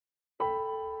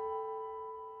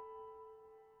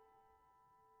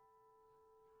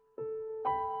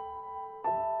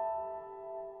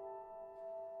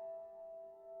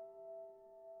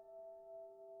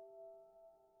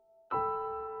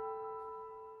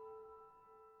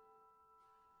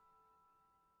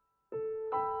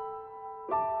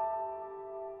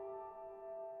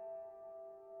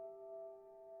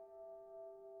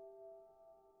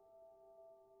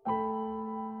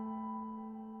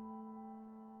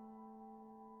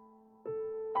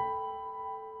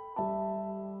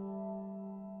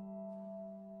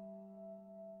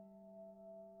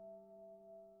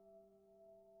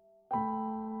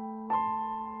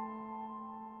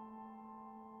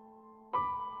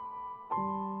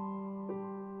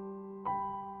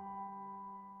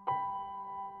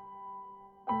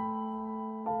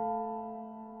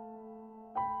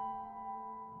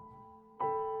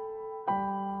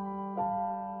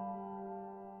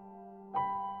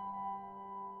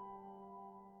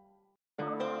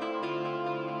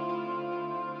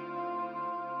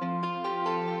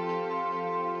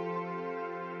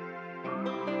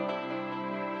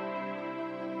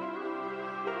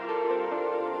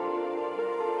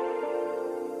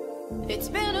It's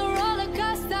been a roller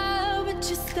coaster, but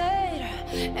you stayed.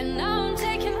 And now I'm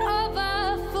taking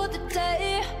over for the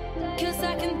day. Cause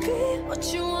I can be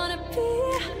what you wanna be.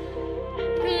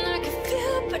 And I can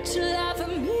feel but you love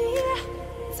me.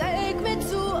 Take me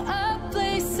to a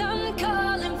place I'm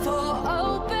calling for.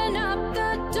 Open up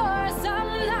the doors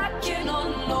I'm knocking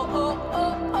on. Oh,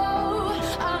 oh,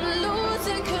 oh, I'm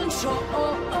losing control.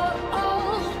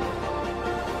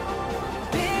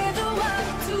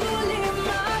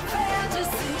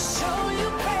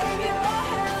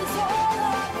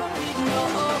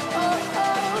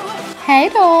 Hey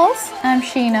dolls, I'm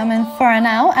Sheenam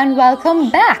Inferno and welcome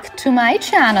back to my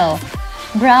channel.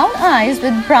 Brown eyes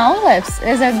with brown lips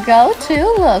is a go-to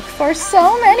look for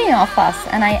so many of us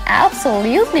and I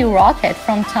absolutely rock it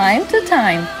from time to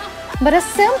time. But a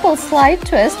simple slight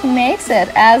twist makes it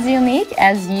as unique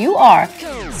as you are.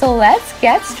 So let's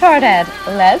get started.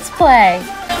 Let's play.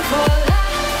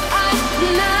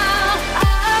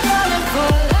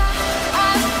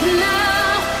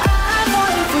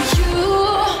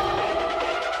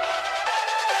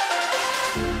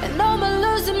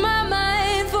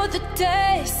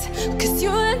 Cause you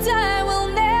and I will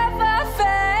never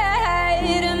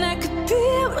fade. And I could be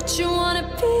what you wanna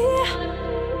be.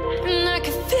 And I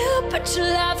can feel but you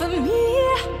love me.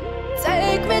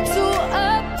 Take me to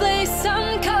a place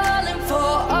I'm calling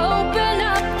for. Open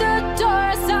up the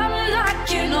doors I'm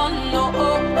knocking on. Oh,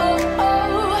 oh, oh,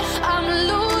 oh. I'm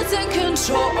losing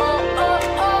control.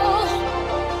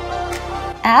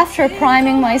 After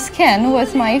priming my skin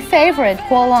with my favorite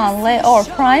Guerlain Lauder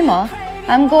primer,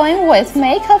 I'm going with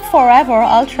Makeup Forever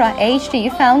Ultra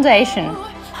HD foundation.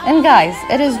 And guys,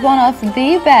 it is one of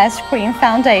the best cream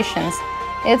foundations.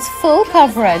 Its full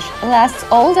coverage lasts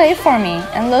all day for me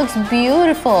and looks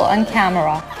beautiful on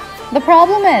camera. The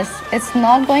problem is, it's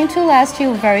not going to last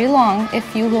you very long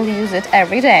if you will use it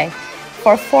every day.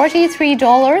 For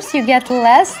 $43, you get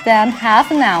less than half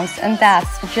an ounce and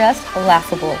that's just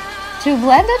laughable. To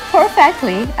blend it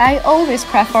perfectly, I always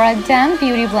prefer a damp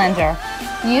beauty blender.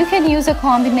 You can use a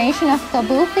combination of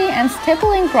kabuki and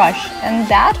stippling brush and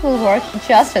that will work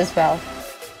just as well.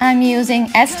 I'm using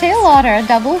Estee Lauder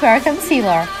Double Wear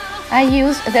Concealer. I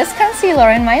used this concealer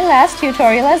in my last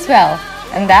tutorial as well,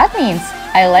 and that means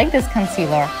I like this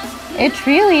concealer. It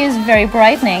really is very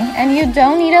brightening and you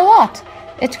don't need a lot.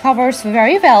 It covers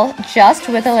very well just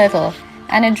with a little,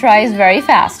 and it dries very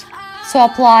fast. So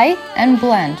apply and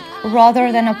blend,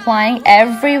 rather than applying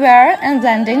everywhere and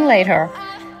blending later.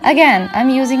 Again,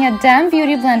 I'm using a damp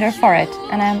beauty blender for it,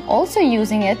 and I'm also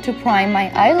using it to prime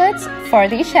my eyelids for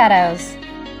the shadows.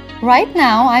 Right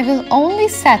now, I will only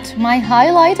set my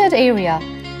highlighted area.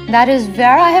 That is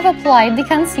where I have applied the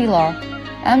concealer.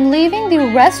 I'm leaving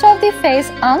the rest of the face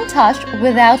untouched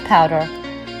without powder.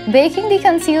 Baking the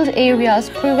concealed areas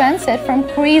prevents it from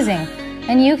creasing,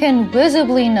 and you can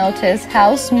visibly notice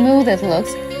how smooth it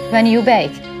looks when you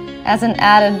bake. As an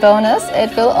added bonus,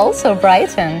 it will also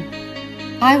brighten.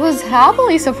 I was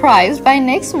happily surprised by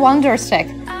NYX Wonder Stick.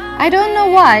 I don't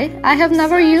know why, I have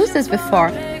never used this before.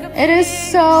 It is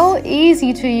so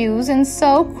easy to use and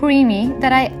so creamy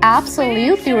that I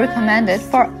absolutely recommend it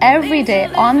for everyday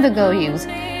on-the-go use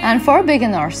and for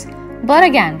beginners. But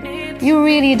again, you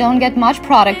really don't get much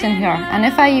product in here, and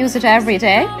if I use it every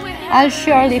day, I'll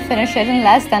surely finish it in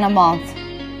less than a month.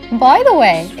 By the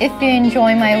way, if you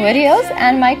enjoy my videos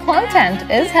and my content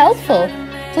is helpful,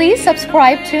 please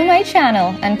subscribe to my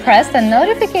channel and press the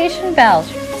notification bell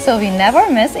so we never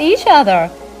miss each other.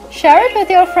 Share it with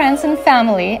your friends and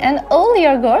family and all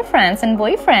your girlfriends and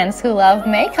boyfriends who love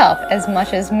makeup as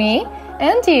much as me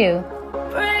and you.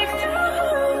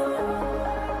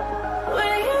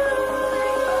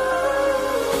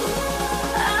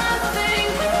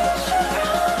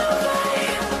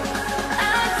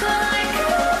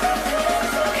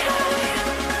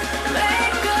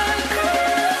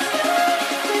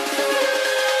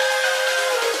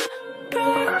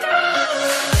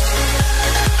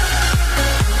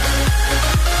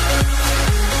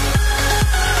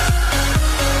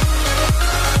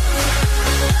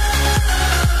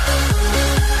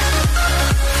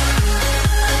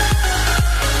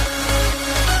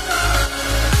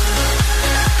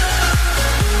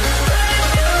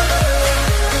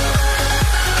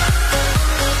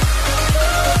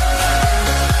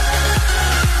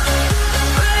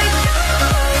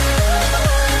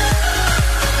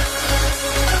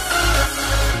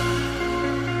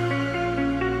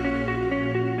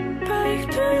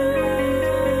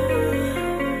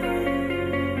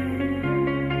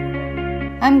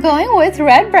 I'm going with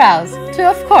red brows to,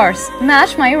 of course,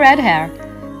 match my red hair.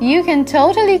 You can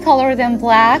totally color them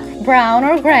black, brown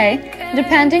or gray,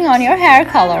 depending on your hair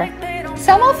color.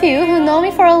 Some of you who know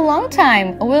me for a long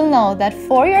time will know that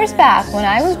 4 years back when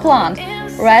I was blonde,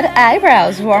 red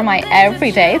eyebrows were my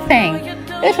everyday thing.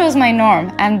 It was my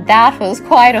norm, and that was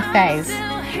quite a phase.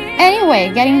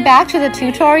 Anyway, getting back to the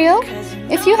tutorial,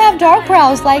 if you have dark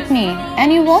brows like me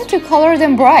and you want to color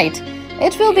them bright,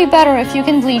 it will be better if you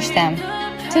can bleach them.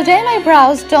 Today my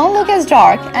brows don't look as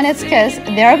dark, and it's because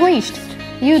they're bleached.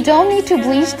 You don't need to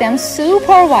bleach them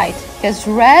super white, because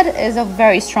red is a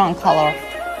very strong color.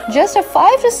 Just a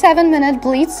 5 to 7 minute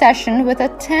bleach session with a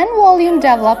 10 volume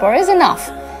developer is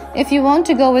enough if you want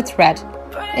to go with red.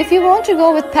 If you want to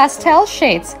go with pastel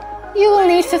shades, you will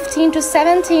need 15 to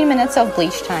 17 minutes of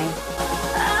bleach time.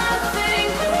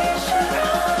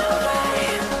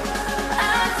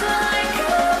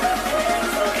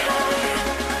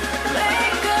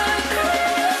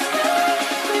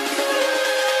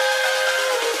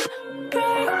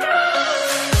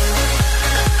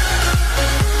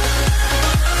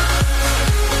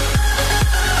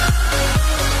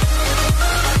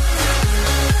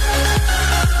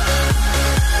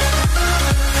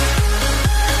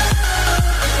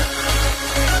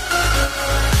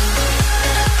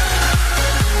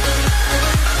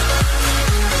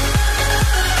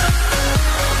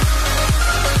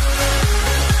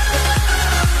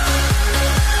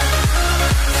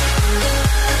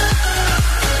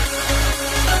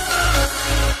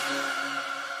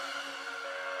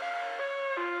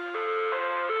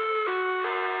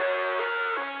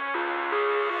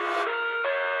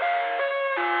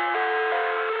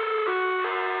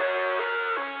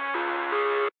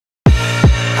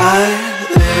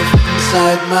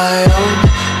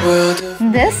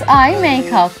 This eye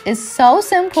makeup is so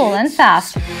simple and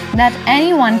fast that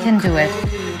anyone can do it.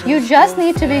 You just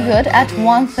need to be good at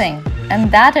one thing,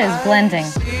 and that is blending.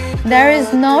 There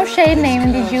is no shade name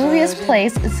in the Juvia's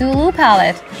Place ZULU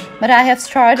palette, but I have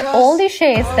starred all the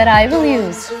shades that I will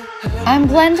use. I'm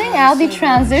blending out the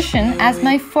transition as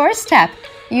my first step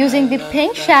using the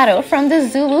pink shadow from the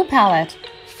ZULU palette.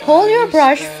 Hold your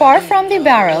brush far from the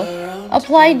barrel,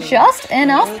 apply just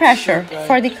enough pressure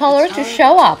for the color to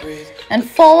show up, and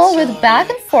follow with back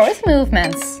and forth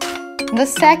movements. The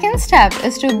second step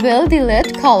is to build the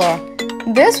lid color.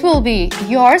 This will be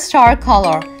your star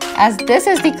color, as this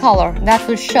is the color that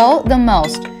will show the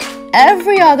most.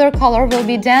 Every other color will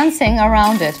be dancing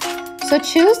around it. So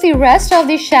choose the rest of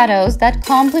the shadows that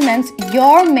complements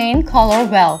your main color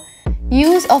well.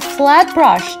 Use a flat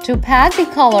brush to pack the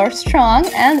color strong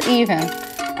and even.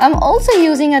 I'm also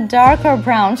using a darker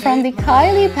brown from the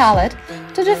Kylie palette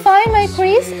to define my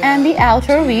crease and the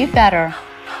outer V better.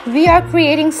 We are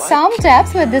creating some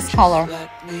depth with this color,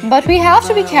 but we have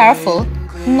to be careful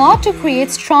not to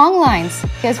create strong lines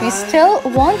because we still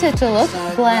want it to look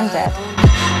blended.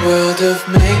 World of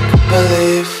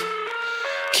make-believe,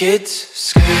 kids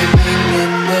screaming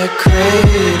in their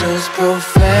cradles,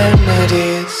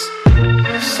 profanities.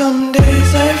 Some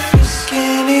days I feel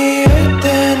skinnier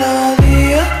than all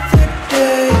the other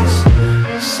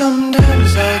days.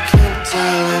 Sometimes I can't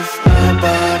tell if my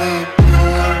body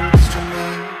belongs to me.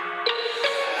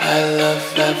 I love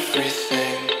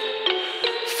everything.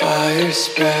 Fire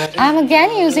spread. I'm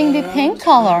again using the pink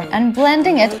color and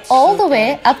blending it all the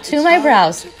way up to my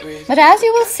brows. But as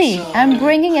you will see, I'm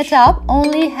bringing it up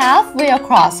only halfway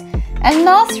across and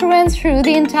not through and through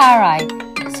the entire eye.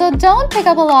 So don't pick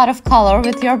up a lot of color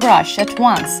with your brush at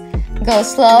once. Go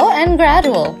slow and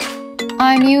gradual.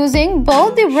 I'm using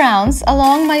both the browns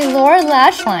along my lower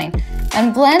lash line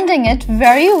and blending it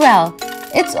very well.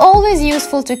 It's always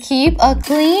useful to keep a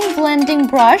clean blending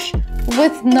brush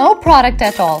with no product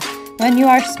at all when you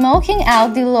are smoking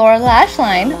out the lower lash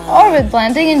line or with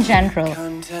blending in general.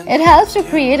 It helps to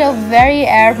create a very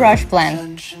airbrush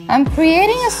blend. I'm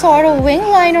creating a sort of wing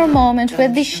liner moment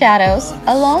with the shadows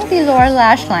along the lower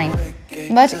lash line.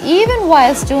 But even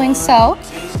whilst doing so,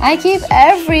 I keep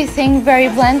everything very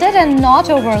blended and not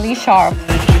overly sharp.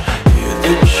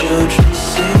 The children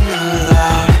sing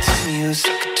aloud,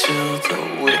 music till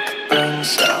the wick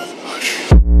burns out.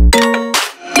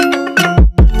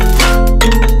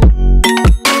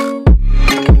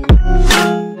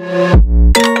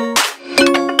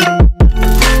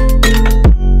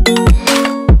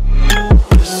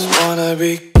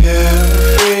 Be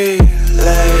carefree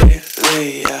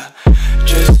lately, yeah.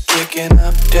 Just picking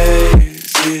up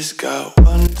daisies, go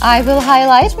on. I will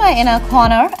highlight my inner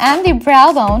corner and the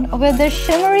brow bone with the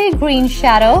shimmery green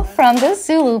shadow from the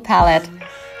ZULU palette.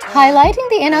 Highlighting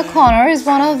the inner corner is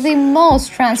one of the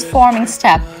most transforming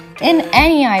steps in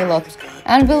any eye look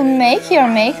and will make your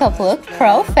makeup look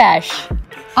profesh.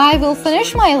 I will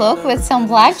finish my look with some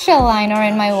black gel liner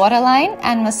in my waterline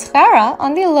and mascara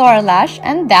on the lower lash,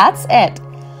 and that's it.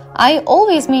 I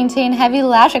always maintain heavy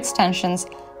lash extensions,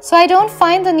 so I don't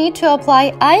find the need to apply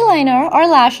eyeliner or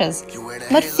lashes.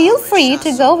 But feel free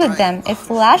to go with them if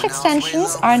lash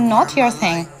extensions are not your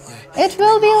thing. It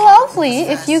will be lovely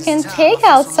if you can take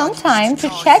out some time to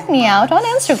check me out on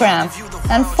Instagram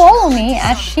and follow me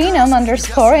at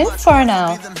Sheenam_Inferno.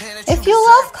 If you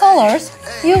love colors,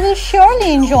 you will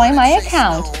surely enjoy my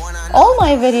account. All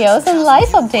my videos and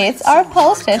life updates are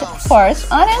posted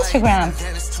first on Instagram.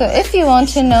 So if you want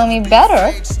to know me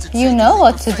better, you know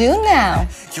what to do now.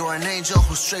 You're an angel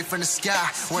who's straight from the sky.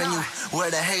 When you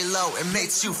wear the halo, it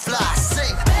makes you fly.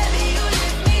 Sing. Baby, you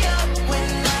lift me up when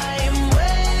I'm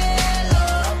way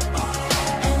low.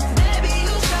 And baby,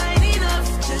 you shine enough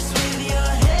just with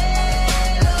your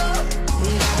halo.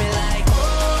 Got me like, oh,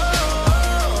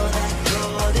 that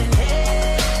golden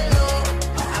halo.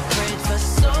 I prayed for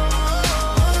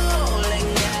soul and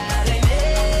got an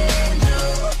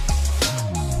angel.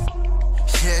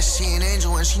 Yeah, she an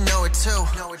angel and she know it too.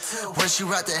 When she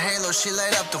rocked the halo, she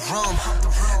light up the room.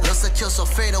 Looks like you're so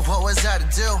fatal, what was I to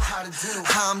do?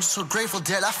 I'm just so grateful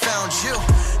that I found you.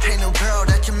 Ain't no girl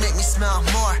that can make me smile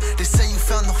more. They say you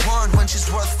found the one when she's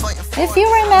worth fighting for. If you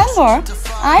remember,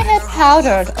 I had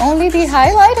powdered only the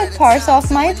highlighted parts of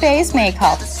my base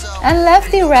makeup and left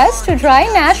the rest to dry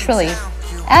naturally.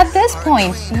 At this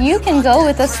point, you can go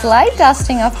with a slight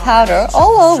dusting of powder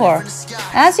all over.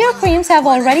 As your creams have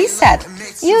already set,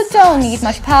 you don't need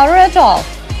much powder at all.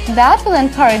 That will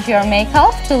encourage your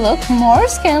makeup to look more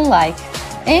skin-like.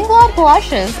 Inglot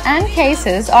blushes and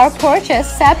cases are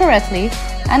purchased separately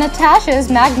and attaches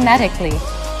magnetically.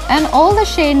 And all the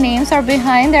shade names are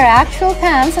behind their actual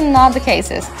pans and not the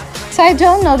cases. So I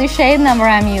don't know the shade number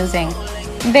I'm using.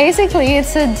 Basically,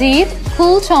 it's a deep,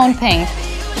 cool tone pink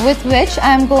with which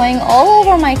I'm going all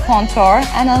over my contour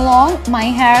and along my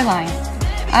hairline.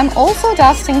 I'm also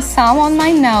dusting some on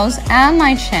my nose and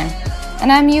my chin.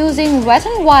 And I'm using Wet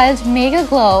n Wild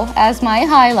Megaglo as my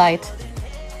highlight.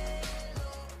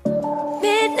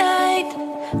 Midnight,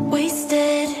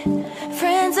 wasted,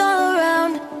 friends all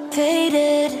around,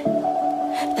 faded,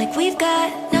 like we've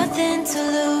got nothing to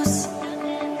lose.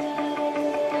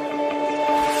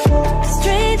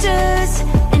 Strangers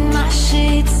in my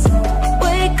sheets,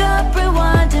 wake up,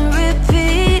 rewind and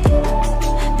repeat,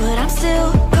 but I'm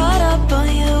still caught up on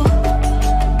you.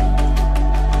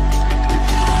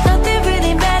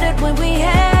 When we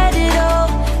had it all,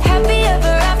 happy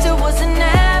ever after was an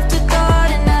afterthought,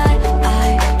 and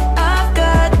I've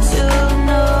got to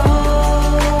know.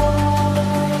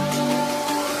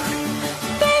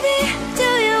 Baby, do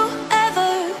you ever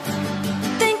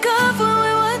think of when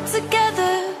we were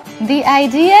together? The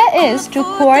idea is to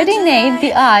coordinate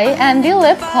the eye and the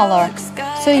lip color.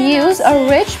 So use a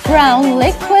rich brown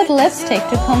liquid lipstick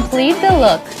to complete the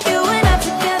look. You and I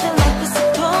together like we're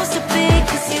supposed to be,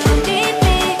 'cause you need me.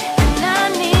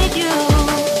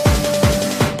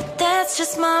 That's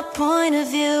just my point of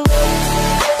view.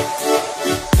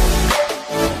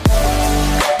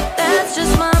 That's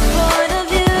just my point of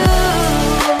view.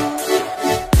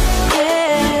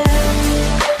 Yeah.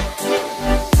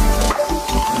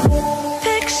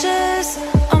 Pictures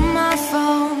on my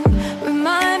phone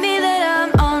remind me that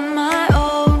I'm on my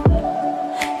own,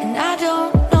 and I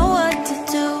don't know what to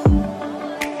do.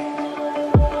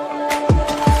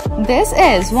 This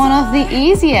is one of the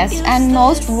easiest and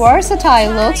most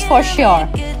versatile looks for sure.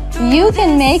 You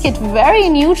can make it very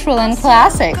neutral and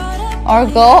classic, or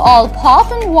go all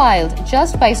pop and wild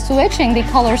just by switching the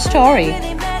color story.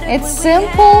 It's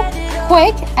simple,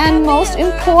 quick, and most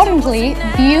importantly,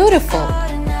 beautiful.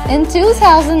 In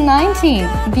 2019,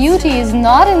 beauty is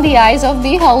not in the eyes of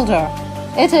the beholder.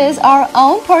 It is our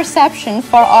own perception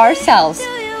for ourselves.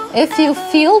 If you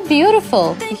feel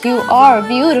beautiful, you are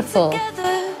beautiful.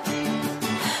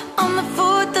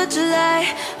 July,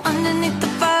 underneath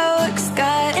the fireworks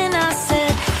sky, and I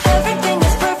said everything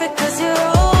is perfect 'cause you're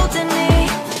holding me.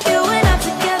 You and I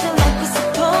together like we're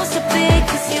supposed to be,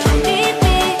 'cause you need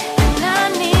me and I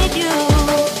need you.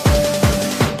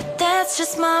 That's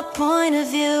just my point of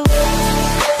view.